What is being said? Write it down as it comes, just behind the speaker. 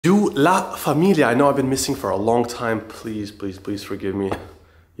La Familia. I know I've been missing for a long time. Please, please, please forgive me.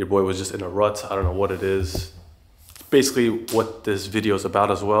 Your boy was just in a rut. I don't know what it is. Basically what this video is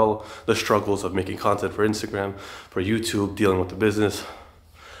about as well. The struggles of making content for Instagram, for YouTube, dealing with the business.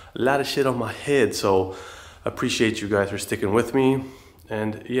 A lot of shit on my head. So I appreciate you guys for sticking with me.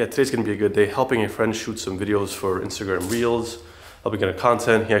 And yeah, today's gonna be a good day. Helping a friend shoot some videos for Instagram Reels. Helping get a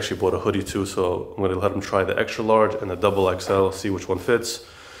content. He actually bought a hoodie too, so I'm gonna let him try the extra large and the double XL, see which one fits.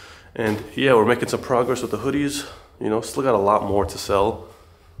 And yeah, we're making some progress with the hoodies. You know, still got a lot more to sell.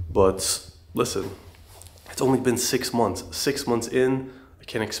 But listen, it's only been 6 months. 6 months in, I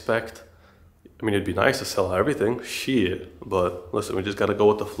can't expect. I mean, it'd be nice to sell everything, shit. But listen, we just gotta go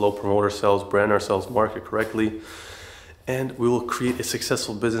with the flow, promote ourselves, brand ourselves, market correctly. And we will create a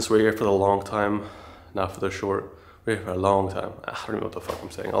successful business. We're here for the long time, not for the short. We're here for a long time. I don't even know what the fuck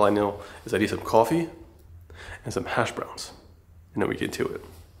I'm saying. All I know is I need some coffee and some hash browns. And then we get to it.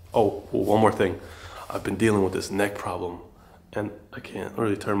 Oh, one more thing. I've been dealing with this neck problem and I can't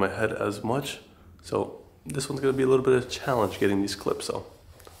really turn my head as much. So this one's gonna be a little bit of a challenge getting these clips, so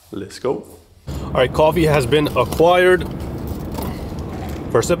let's go. All right, coffee has been acquired.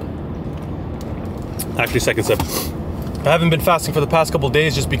 First sip. Actually, second sip. I haven't been fasting for the past couple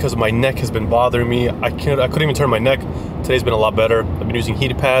days just because my neck has been bothering me. I couldn't even turn my neck. Today's been a lot better. I've been using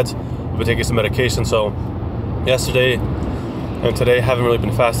heated pads. I've been taking some medication. So yesterday and today I haven't really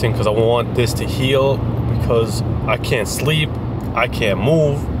been fasting because I want this to heal, because I can't sleep, I can't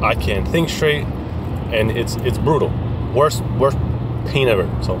move, I can't think straight, and it's brutal. Worst pain ever.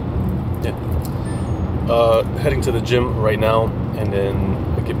 So yeah. Heading to the gym right now, and then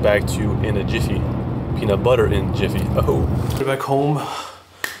I'll get back to you in a jiffy. Peanut butter in jiffy. Oh. Get back home.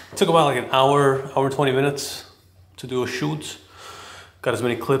 It took about like an hour and 20 minutes to do a shoot. Got as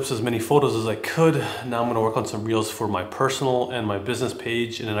many clips, as many photos as I could. Now I'm gonna work on some reels for my personal and my business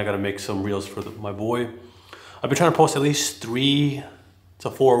page, and then I gotta make some reels for my boy. I've been trying to post at least 3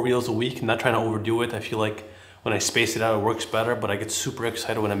 to 4 reels a week, not trying to overdo it. I feel like when I space it out, it works better, but I get super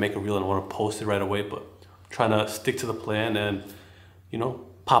excited when I make a reel and I wanna post it right away, but I'm trying to stick to the plan and, you know,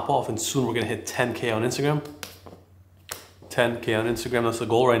 pop off, and soon we're gonna hit 10K on Instagram. 10K on Instagram, that's the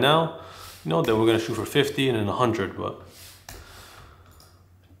goal right now. You know, then we're gonna shoot for 50 and then 100, but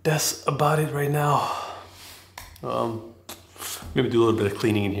that's about it right now. Maybe do a little bit of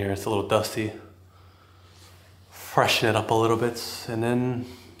cleaning in here. It's a little dusty. Freshen it up a little bit, and then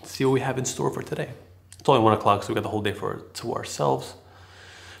see what we have in store for today. It's only 1 o'clock, so we got the whole day to ourselves.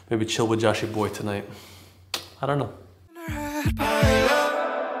 Maybe chill with Joshy boy tonight. I don't know.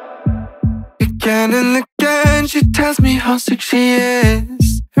 Again and again, she tells me how sick she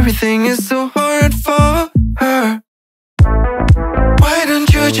is. Everything is so hard for her. Why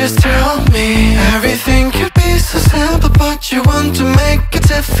don't you just tell me? Everything could be so simple, but you want to make it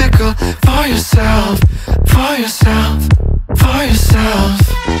difficult for yourself, for yourself, for yourself,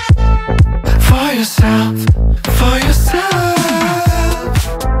 for yourself, for yourself.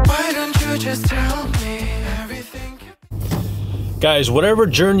 Why don't you just tell me? Everything Guys, whatever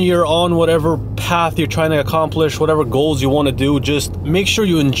journey you're on, whatever path you're trying to accomplish, whatever goals you want to do, just make sure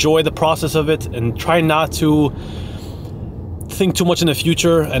you enjoy the process of it and try not to think too much in the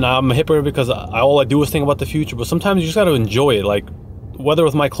future. And I'm a hypocrite because all I do is think about the future, but sometimes you just got to enjoy it. Like whether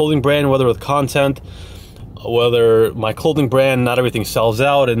with my clothing brand, whether with content, whether my clothing brand, not everything sells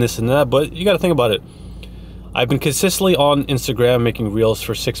out and this and that, but you got to think about it. I've been consistently on Instagram making reels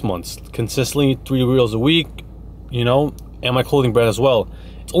for 6 months, consistently 3 reels a week, you know, and my clothing brand as well.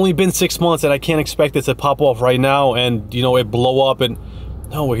 It's only been 6 months, and I can't expect it to pop off right now and, you know, it blow up. And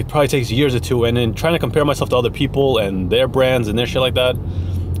no, it probably takes years or 2. And then trying to compare myself to other people and their brands and their shit like that,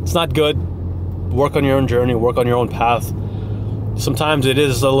 it's not good. Work on your own journey, work on your own path. Sometimes it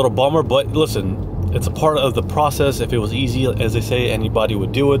is a little bummer, but listen, it's a part of the process. If it was easy, as they say, anybody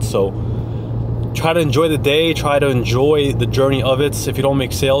would do it. So try to enjoy the day, try to enjoy the journey of it. If you don't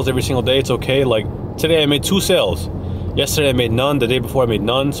make sales every single day, it's okay. Like today I made 2 sales. Yesterday I made none, the day before I made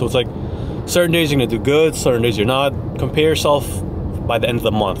none. So it's like certain days you're gonna do good, certain days you're not. Compare yourself by the end of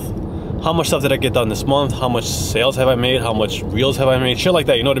the month. How much stuff did I get done this month? How much sales have I made? How much reels have I made? Shit like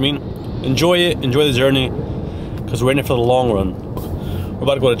that, you know what I mean? Enjoy it, enjoy the journey, because we're in it for the long run. We're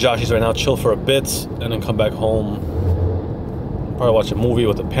about to go to Joshy's right now, chill for a bit, and then come back home. Probably watch a movie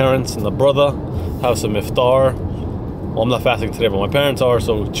with the parents and the brother, have some iftar. Well, I'm not fasting today, but my parents are,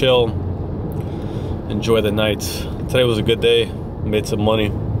 so chill. Enjoy the night. Today was a good day. Made some money,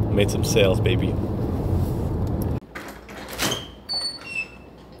 made some sales, baby.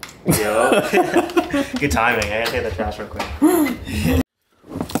 Yo. Good timing. I gotta take the trash real quick.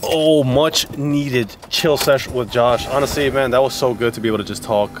 Oh, much needed chill session with Josh. Honestly, man, that was so good to be able to just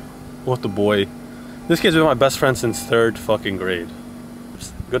talk. with the boy. This kid's been my best friend since 3rd fucking grade.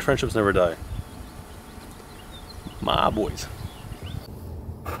 Good friendships never die. My boys.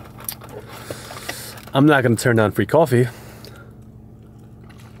 I'm not gonna turn down free coffee.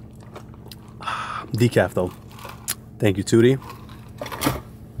 Decaf though. Thank you, Tootie.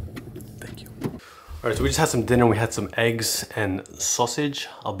 Thank you. All right, so we just had some dinner. We had some eggs and sausage,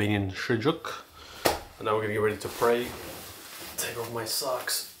 Albanian shirjuk. And now we're gonna get ready to pray. Take off my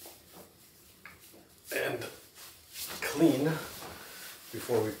socks and clean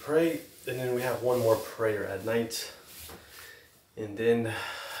before we pray. And then we have one more prayer at night. And then,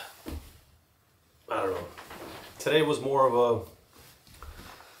 I don't know. Today was more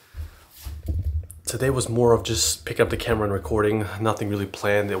of just picking up the camera and recording. Nothing really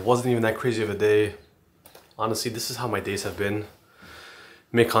planned. It wasn't even that crazy of a day. Honestly, this is how my days have been.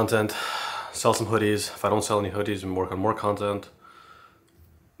 Make content, sell some hoodies. If I don't sell any hoodies and work on more content,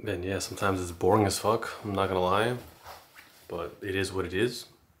 then yeah, sometimes it's boring as fuck. I'm not gonna lie, but it is what it is.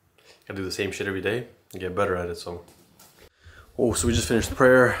 Gotta do the same shit every day and get better at it, so. Oh, so we just finished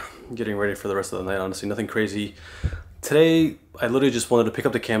prayer, getting ready for the rest of the night. Honestly, nothing crazy. Today, I literally just wanted to pick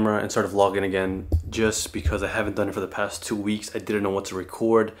up the camera and start vlogging again, just because I haven't done it for the past 2 weeks. I didn't know what to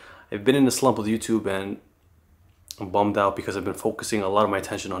record. I've been in a slump with YouTube and I'm bummed out because I've been focusing a lot of my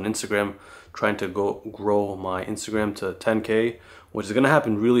attention on Instagram, trying to grow my Instagram to 10K, which is gonna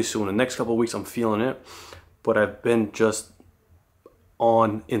happen really soon. The next couple of weeks, I'm feeling it, but I've been just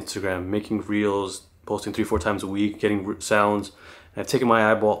on Instagram, making reels, posting 3-4 times a week, getting sounds. And I've taken my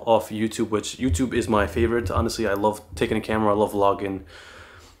eyeball off YouTube, which YouTube is my favorite. Honestly, I love taking a camera, I love vlogging.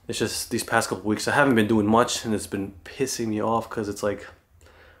 It's just these past couple of weeks, I haven't been doing much and it's been pissing me off because it's like,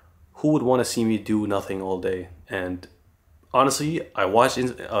 who would want to see me do nothing all day? And honestly, I watch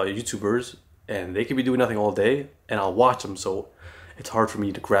YouTubers and they could be doing nothing all day and I'll watch them. So it's hard for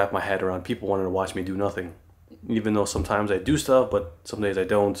me to wrap my head around people wanting to watch me do nothing. Even though sometimes I do stuff, but some days I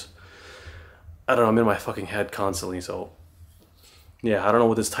don't. I don't know, I'm in my fucking head constantly, so yeah, I don't know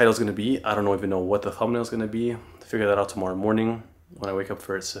what this title's gonna be. I don't even know what the thumbnail's gonna be. I'll figure that out tomorrow morning when I wake up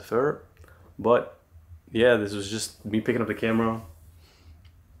for Sefer. But yeah, this was just me picking up the camera.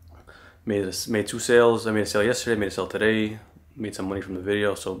 Made 2 sales. I made a sale yesterday, made a sale today, made some money from the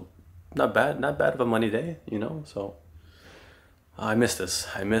video, so not bad of a money day, you know. So I miss this.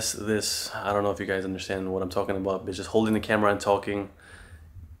 I miss this. I don't know if you guys understand what I'm talking about, but just holding the camera and talking,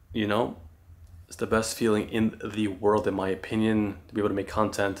 you know. It's the best feeling in the world, in my opinion, to be able to make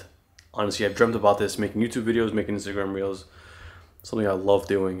content. Honestly, I've dreamt about this, making YouTube videos, making Instagram reels, something I love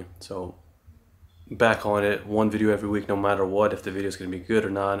doing. So back on it, 1 video every week, no matter what, if the video is going to be good or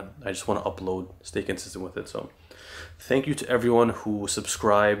not. I just want to upload, stay consistent with it. So thank you to everyone who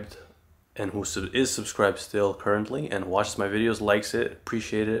subscribed and who is subscribed still currently and watches my videos, likes it,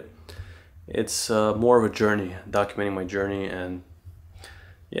 appreciate it. It's more of a journey, documenting my journey, and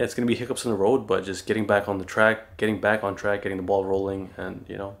yeah, it's gonna be hiccups in the road, but just getting back on track, getting the ball rolling, and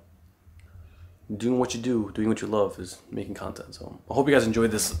you know, doing what you do, doing what you love is making content. So I hope you guys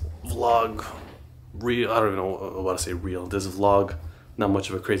enjoyed this vlog. I don't even know what to say. This vlog, not much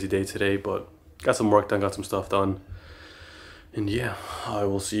of a crazy day today, but got some work done, got some stuff done, and yeah, I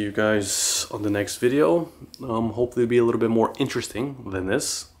will see you guys on the next video. Hopefully, it'll be a little bit more interesting than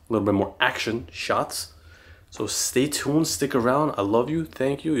this, a little bit more action shots. So stay tuned, stick around. I love you,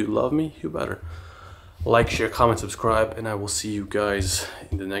 thank you, you love me, you better. Like, share, comment, subscribe, and I will see you guys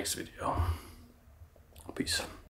in the next video. Peace.